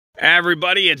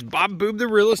Everybody, it's Bob Boob, the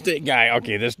real estate guy.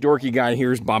 Okay, this dorky guy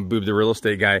here is Bob Boob, the real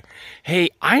estate guy.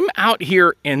 Hey, I'm out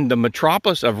here in the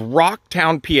metropolis of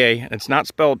Rauchtown, PA. It's not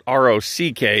spelled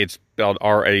R-O-C-K, it's spelled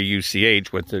R-A-U-C-H.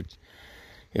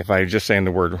 If I was just saying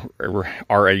the word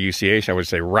R-A-U-C-H, I would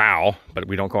say Row, but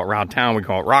we don't call it Rauchtown, we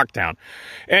call it Rauchtown.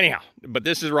 Anyhow, but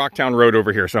this is Rauchtown Road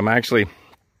over here, so I'm actually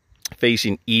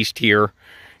facing east here.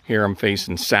 Here I'm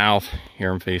facing south,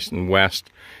 here I'm facing west,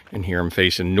 and here I'm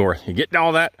facing north. You get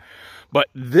all that? But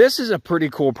this is a pretty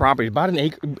cool property. About an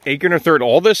acre and a third.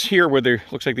 All this here, where there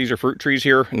looks like these are fruit trees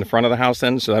here in the front of the house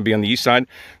then, so that'd be on the east side.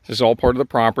 This is all part of the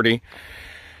property.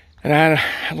 And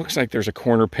it looks like there's a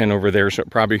corner pin over there, so it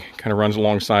probably kind of runs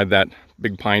alongside that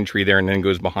big pine tree there and then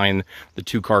goes behind the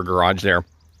two-car garage there.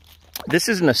 This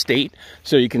is an estate,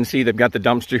 so you can see they've got the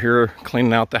dumpster here,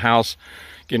 cleaning out the house,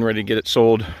 getting ready to get it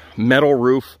sold. Metal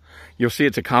roof. You'll see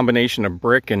it's a combination of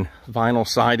brick and vinyl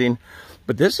siding.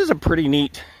 But this is a pretty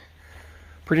neat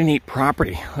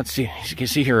property. Let's see, as you can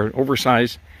see here, an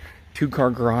oversized two-car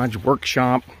garage,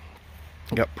 workshop.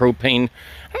 Got propane.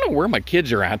 I don't know where my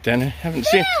kids are at then. I haven't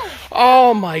seen.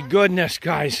 Oh my goodness,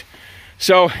 guys.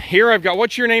 So here I've got,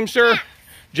 what's your name, sir?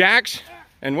 Jax?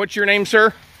 And what's your name,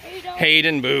 sir?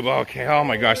 Hayden Boob. Okay, oh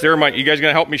my gosh. There, you guys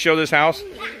gonna help me show this house?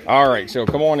 All right, so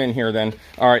come on in here then.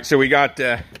 All right, so we got,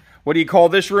 what do you call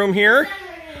this room here?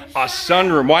 A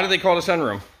sunroom. Why do they call it a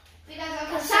sunroom? Because of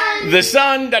the sun. The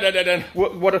sun. Da, da, da, da.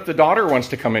 What if the daughter wants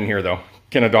to come in here, though?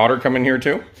 Can a daughter come in here,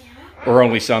 too? Yeah. Or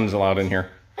only sons allowed in here?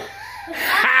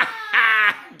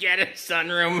 Get it,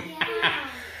 sunroom. Yeah.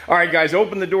 All right, guys,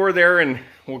 open the door there, and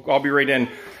I'll be right in.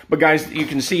 But, guys, you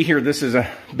can see here, this is a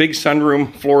big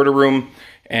sunroom, Florida room.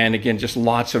 And, again, just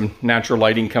lots of natural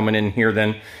lighting coming in here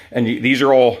then. And these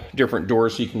are all different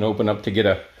doors so you can open up to get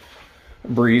a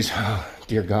breeze. Oh,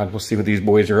 dear God, we'll see what these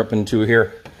boys are up into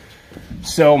here.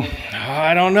 So,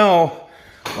 I don't know.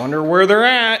 Wonder where they're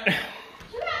at.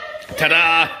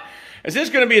 Ta-da! Is this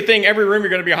going to be a thing? Every room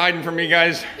you're going to be hiding from me,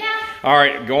 guys? Yeah. All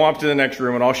right, go off to the next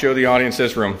room, and I'll show the audience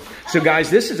this room. So, guys,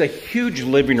 this is a huge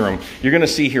living room. You're going to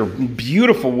see here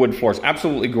beautiful wood floors.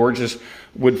 Absolutely gorgeous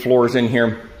wood floors in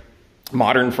here.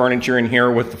 Modern furniture in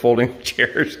here with the folding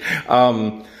chairs.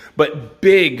 But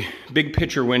big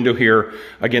picture window here.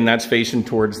 Again, that's facing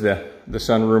towards the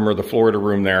sunroom or the Florida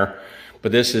room there.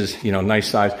 But this is, you know, nice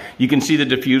size. You can see the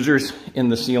diffusers in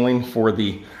the ceiling for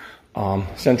the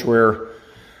central air.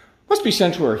 Must be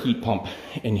central air heat pump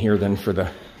in here then for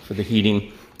the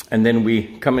heating. And then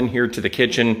we come in here to the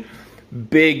kitchen.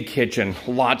 Big kitchen,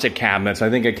 lots of cabinets. I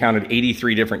think I counted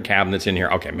 83 different cabinets in here.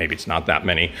 Okay, maybe it's not that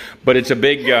many, but it's a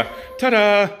big,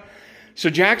 ta-da! So,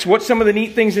 Jax, what's some of the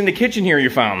neat things in the kitchen here you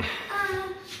found?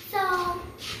 So,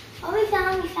 what we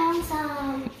found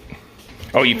some...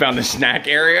 Oh, you found the snack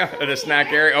area? The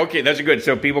snack area? Okay, that's good.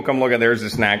 So, people come look at, there's the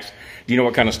snacks. Do you know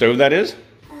what kind of stove that is?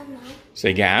 No.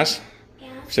 Say gas.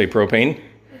 Say propane.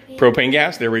 Propane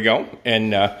gas, there we go.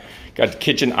 And got the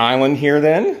kitchen island here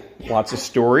then. Lots of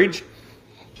storage.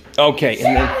 Okay,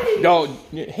 and then, no,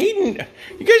 Hayden,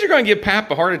 you guys are going to give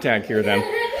Pap a heart attack here then.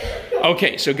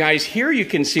 Okay, so guys, here you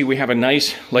can see we have a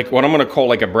nice, like what I'm going to call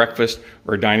like a breakfast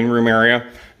or a dining room area.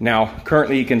 Now,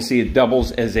 currently you can see it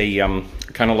doubles as a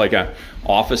kind of like a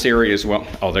office area as well.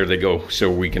 Oh, there they go. So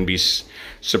we can be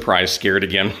surprised, scared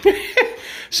again.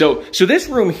 So this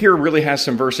room here really has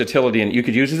some versatility, and you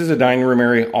could use it as a dining room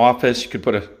area, office. You could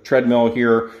put a treadmill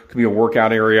here. It could be a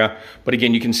workout area. But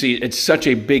again, you can see it's such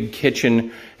a big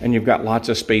kitchen, and you've got lots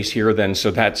of space here then.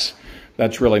 So that's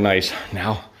really nice.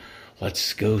 Now,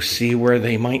 let's go see where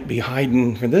they might be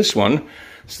hiding for this one.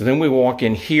 So then we walk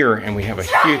in here, and we have a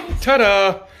huge,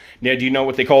 ta-da! Now, do you know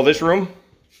what they call this room?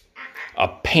 A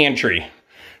pantry.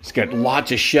 It's got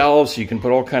lots of shelves. So you can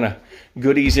put all kind of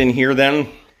goodies in here then.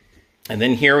 And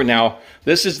then here, now,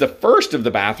 this is the first of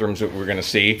the bathrooms that we're going to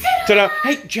see. Ta-da!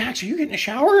 Hey, Jax, are you getting a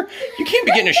shower? You can't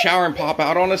be getting a shower and pop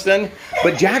out on us then.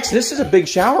 But, Jax, this is a big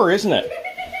shower, isn't it?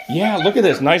 Yeah, look at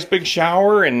this. Nice big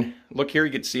shower. And look here,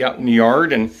 you get to see out in the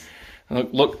yard. And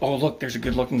look, oh, look, there's a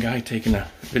good-looking guy taking a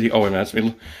video. Oh, wait a minute, that's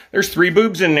me. There's 3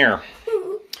 boobs in there.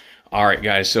 All right,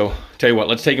 guys, so tell you what,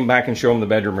 let's take them back and show them the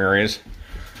bedroom areas.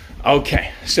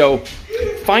 Okay, so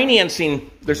financing,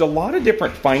 there's a lot of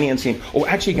different financing. Oh,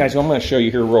 actually, guys, I'm going to show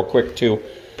you here real quick, too.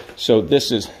 So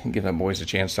this is, give the boys a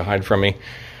chance to hide from me.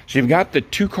 So you've got the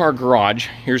two-car garage.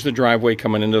 Here's the driveway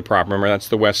coming into the property. Remember, that's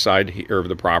the west side here of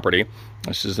the property.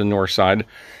 This is the north side.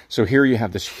 So here you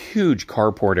have this huge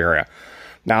carport area.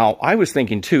 Now, I was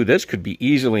thinking, too, this could be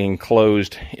easily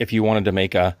enclosed if you wanted to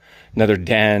make another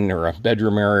den or a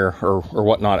bedroom area or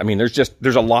whatnot. I mean, there's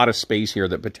a lot of space here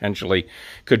that potentially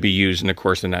could be used. And, of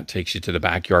course, then that takes you to the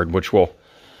backyard, which we'll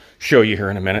show you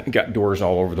here in a minute. Got doors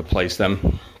all over the place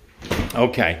then.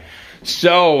 Okay,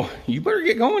 so you better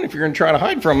get going if you're going to try to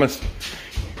hide from us.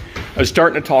 I was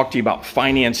starting to talk to you about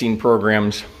financing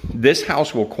programs. This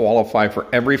house will qualify for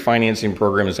every financing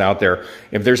program that's out there.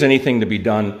 If there's anything to be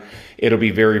done, it'll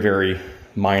be very, very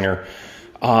minor.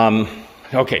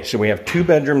 Okay, so we have 2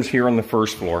 bedrooms here on the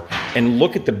first floor, and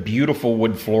look at the beautiful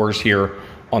wood floors here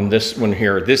on this one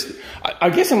here. This, I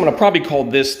guess I'm going to probably call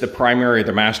this the primary or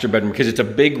the master bedroom because it's a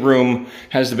big room,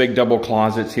 has the big double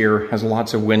closets here, has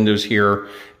lots of windows here,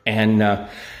 and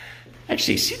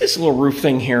actually, see this little roof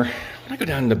thing here? When I go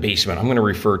down in the basement, I'm going to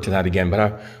refer to that again, but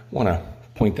I want to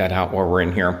point that out while we're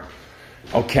in here.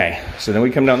 Okay, so then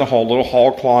we come down the hall, little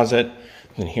hall closet,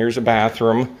 and here's a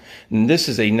bathroom. And this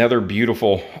is another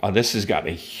beautiful, this has got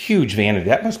a huge vanity.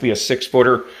 That must be a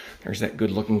 6-footer. There's that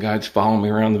good looking guy that's following me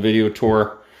around the video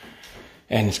tour.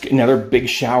 And it's another big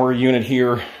shower unit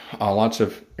here. Lots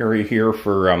of area here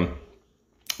for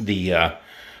the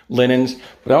linens.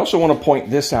 But I also want to point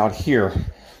this out here.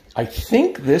 I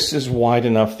think this is wide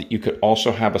enough that you could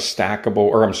also have a stackable,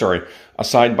 or I'm sorry, a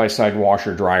side-by-side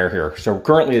washer dryer here. So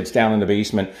currently it's down in the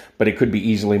basement, but it could be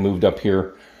easily moved up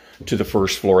here to the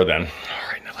first floor then.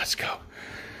 All right, now let's go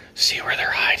see where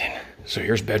they're hiding. So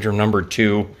here's bedroom number 2.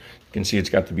 You can see it's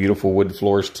got the beautiful wood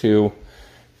floors too.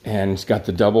 And it's got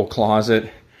the double closet.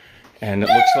 And it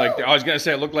looks like, I was going to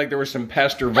say, it looked like there was some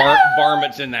pest or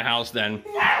varmints in the house then.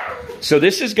 So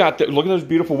this has got, look at those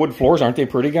beautiful wood floors. Aren't they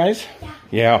pretty, guys?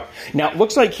 Yeah. Now, it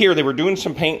looks like here they were doing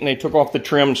some paint and they took off the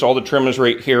trim. So all the trim is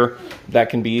right here. That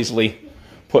can be easily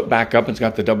put back up. It's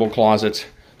got the double closets.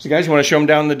 So guys, you want to show them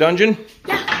down in the dungeon?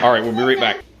 Yeah. All right, we'll be right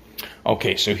back.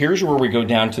 Okay, so here's where we go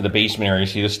down to the basement area. You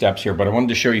see the steps here, but I wanted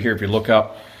to show you here, if you look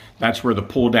up, that's where the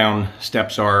pull down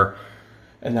steps are.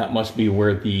 And that must be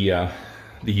where the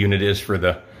unit is for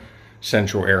the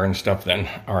central air and stuff then.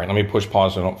 All right, let me push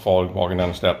pause so I don't fall walking down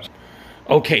the steps.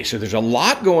 Okay, so there's a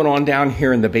lot going on down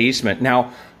here in the basement.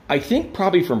 Now, I think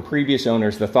probably from previous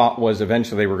owners, the thought was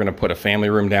eventually they were going to put a family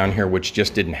room down here, which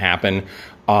just didn't happen.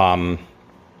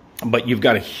 But you've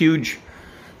got a huge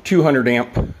 200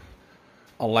 amp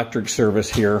electric service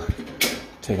here.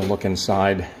 Take a look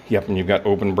inside. Yep, and you've got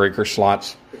open breaker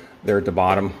slots there at the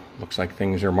bottom. Looks like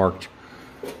things are marked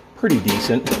pretty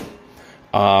decent.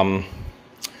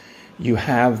 You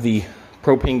have the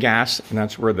propane gas, and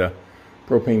that's where the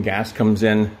propane gas comes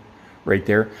in right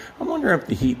there. I'm wondering if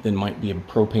the heat then might be a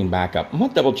propane backup. I'm going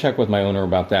to double check with my owner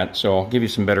about that, so I'll give you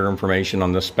some better information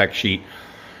on the spec sheet.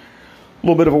 A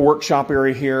little bit of a workshop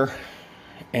area here.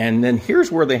 And then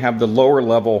here's where they have the lower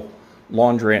level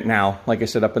laundry now. Like I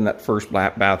said, up in that first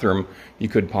bathroom, you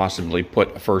could possibly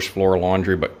put a first floor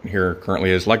laundry, but here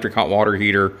currently is electric hot water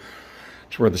heater.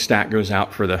 It's where the stack goes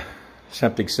out for the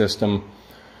septic system.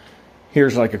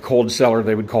 Here's like a cold cellar,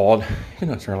 they would call it. You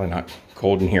know, it's really not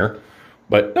cold in here,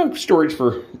 but no, storage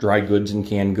for dry goods and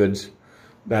canned goods,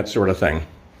 that sort of thing.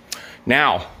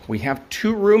 Now, we have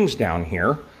 2 rooms down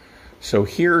here. So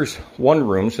here's one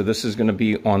room. So this is going to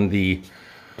be on the,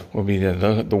 will be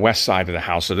the west side of the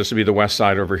house. So this will be the west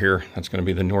side over here. That's going to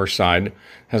be the north side.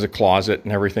 Has a closet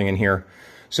and everything in here.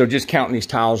 So just counting these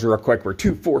tiles real quick. We're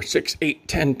 2, 4, 6, 8,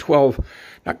 10, 12,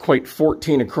 not quite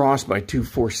 14 across by 2,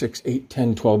 4, 6, 8,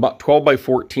 10, 12, about 12 by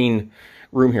 14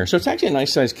 room here. So it's actually a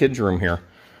nice sized kids room here.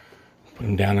 Put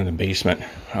them down in the basement.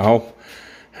 Oh,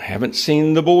 I haven't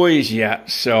seen the boys yet.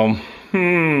 So,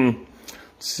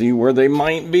 see where they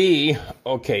might be.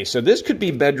 Okay, so this could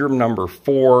be bedroom number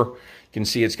 4. You can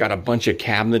see it's got a bunch of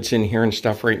cabinets in here and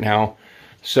stuff right now.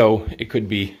 So it could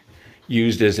be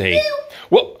used as a,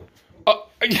 well,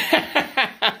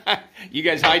 you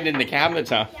guys hiding in the cabinets,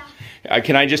 huh? Yeah.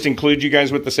 Can I just include you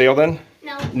guys with the sale then?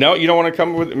 No. No, you don't want to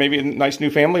come with, maybe a nice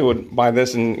new family would buy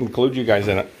this and include you guys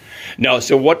in it. No,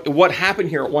 so what happened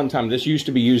here at one time, this used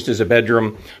to be used as a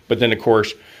bedroom, but then of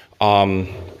course,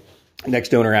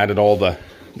 next owner added all the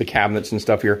cabinets and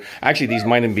stuff here. Actually, these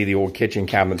might even be the old kitchen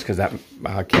cabinets because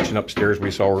that kitchen upstairs we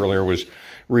saw earlier was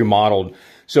remodeled.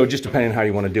 So just depending on how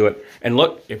you want to do it. And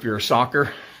look, if you're a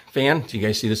soccer fan, do you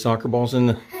guys see the soccer balls in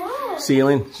the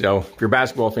ceiling? So if you're a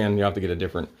basketball fan, you have to get a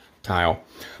different tile.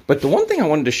 But the one thing I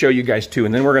wanted to show you guys too,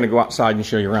 and then we're going to go outside and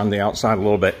show you around the outside a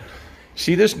little bit.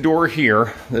 See this door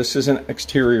here? This is an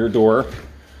exterior door,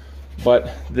 but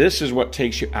this is what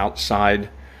takes you outside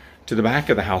to the back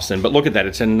of the house then. But look at that.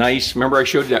 It's a nice, remember I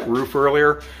showed you that roof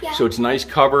earlier? Yeah. So it's nice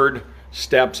covered,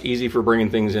 steps, easy for bringing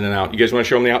things in and out. You guys want to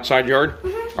show them the outside yard?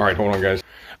 All right, hold on guys.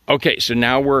 Okay, so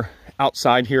now we're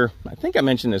outside here. I think I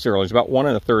mentioned this earlier. It's about 1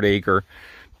 1/3 acre.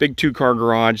 Big 2-car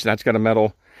garage. That's got a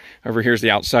metal. Over here's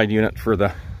the outside unit for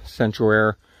the central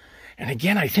air. And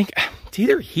again, I think it's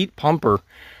either heat pump or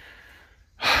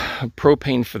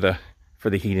propane for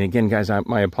the heating. Again, guys,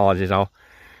 my apologies. I'll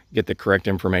get the correct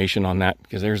information on that,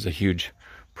 because there's a huge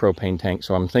propane tank.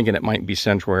 So I'm thinking it might be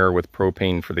central air with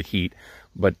propane for the heat,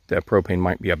 but propane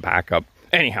might be a backup.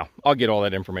 Anyhow, I'll get all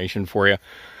that information for you.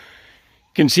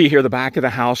 You can see here the back of the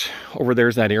house. Over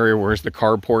there's that area where's the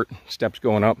carport, steps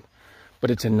going up. But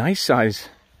it's a nice size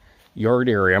yard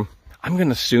area. I'm going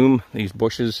to assume these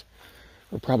bushes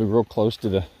are probably real close to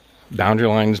the boundary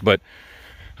lines, but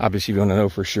obviously if you want to know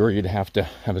for sure, you'd have to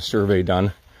have a survey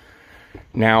done.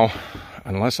 Now,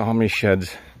 unless Omni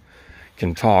Sheds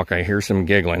can talk, I hear some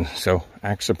giggling, so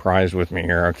act surprised with me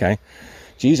here, okay?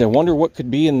 Geez, I wonder what could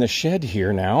be in the shed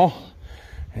here now.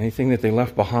 Anything that they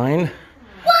left behind?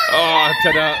 Oh,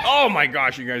 ta-da. Oh my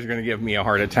gosh, you guys are gonna give me a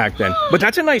heart attack then. But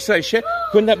that's a nice size shed.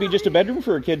 Couldn't that be just a bedroom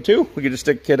for a kid too? We could just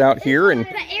stick a kid out here and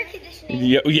air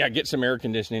conditioning. Yeah, get some air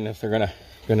conditioning if they're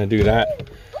gonna do that.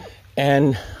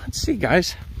 And let's see,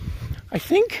 guys. I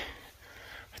think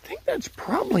that's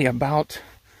probably about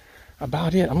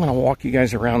it. I'm gonna walk you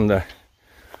guys around the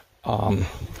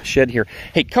shed here.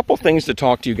 Hey, couple things to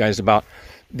talk to you guys about.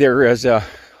 There is a,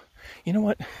 you know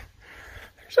what?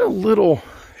 There's a little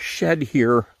shed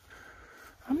here.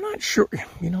 I'm not sure.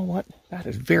 You know what? That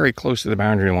is very close to the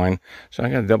boundary line. So I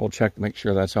got to double check to make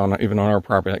sure that's even on our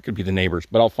property. That could be the neighbors,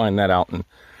 but I'll find that out and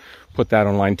put that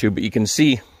online too. But you can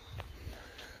see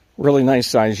really nice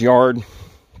size yard.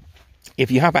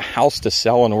 If you have a house to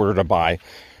sell in order to buy,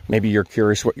 maybe you're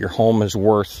curious what your home is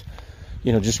worth,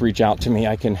 you know, just reach out to me.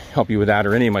 I can help you with that,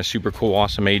 or any of my super cool,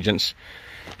 awesome agents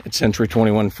at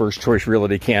C21 First Choice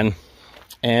Realty can.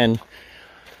 And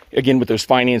again, with those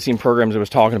financing programs I was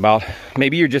talking about,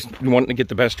 maybe you're just wanting to get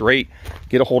the best rate,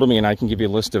 get a hold of me and I can give you a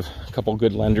list of a couple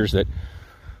good lenders that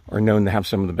are known to have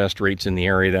some of the best rates in the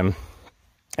area then.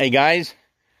 Hey guys,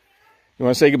 you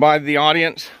want to say goodbye to the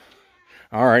audience?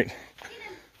 All right.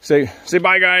 Say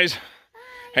bye, guys.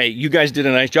 Hey, you guys did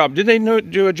a nice job. Did they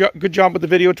do a good job with the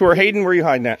video tour? Hayden, where are you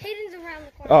hiding at? Hayden's around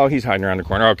the corner. Oh, he's hiding around the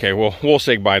corner. Okay, well, we'll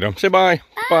say bye to him. Say bye.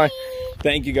 Bye.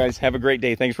 Thank you, guys. Have a great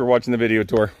day. Thanks for watching the video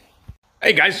tour.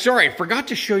 Hey, guys, sorry, I forgot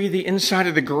to show you the inside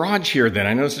of the garage here then.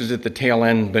 I know this is at the tail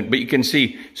end, but you can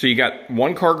see. So you got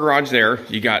one car garage there.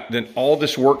 You got then all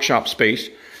this workshop space.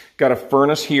 Got a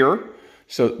furnace here.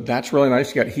 So that's really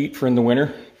nice. You got heat for in the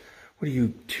winter. What are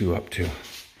you two up to?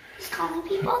 Calling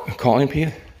people? Calling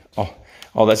people?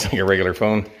 Oh, that's like a regular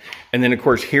phone. And then, of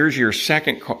course, here's your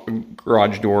second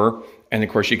garage door. And, of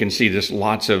course, you can see there's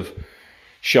lots of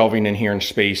shelving in here and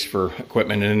space for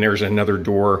equipment. And then there's another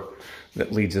door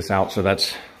that leads us out. So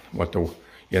that's what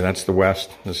that's the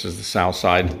west. This is the south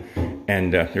side.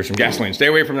 And there's some gasoline. Stay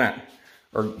away from that.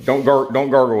 Or don't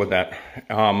gargle with that.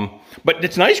 But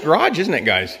it's a nice garage, isn't it,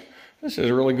 guys? This is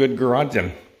a really good garage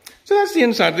then. So that's the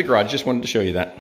inside of the garage. Just wanted to show you that.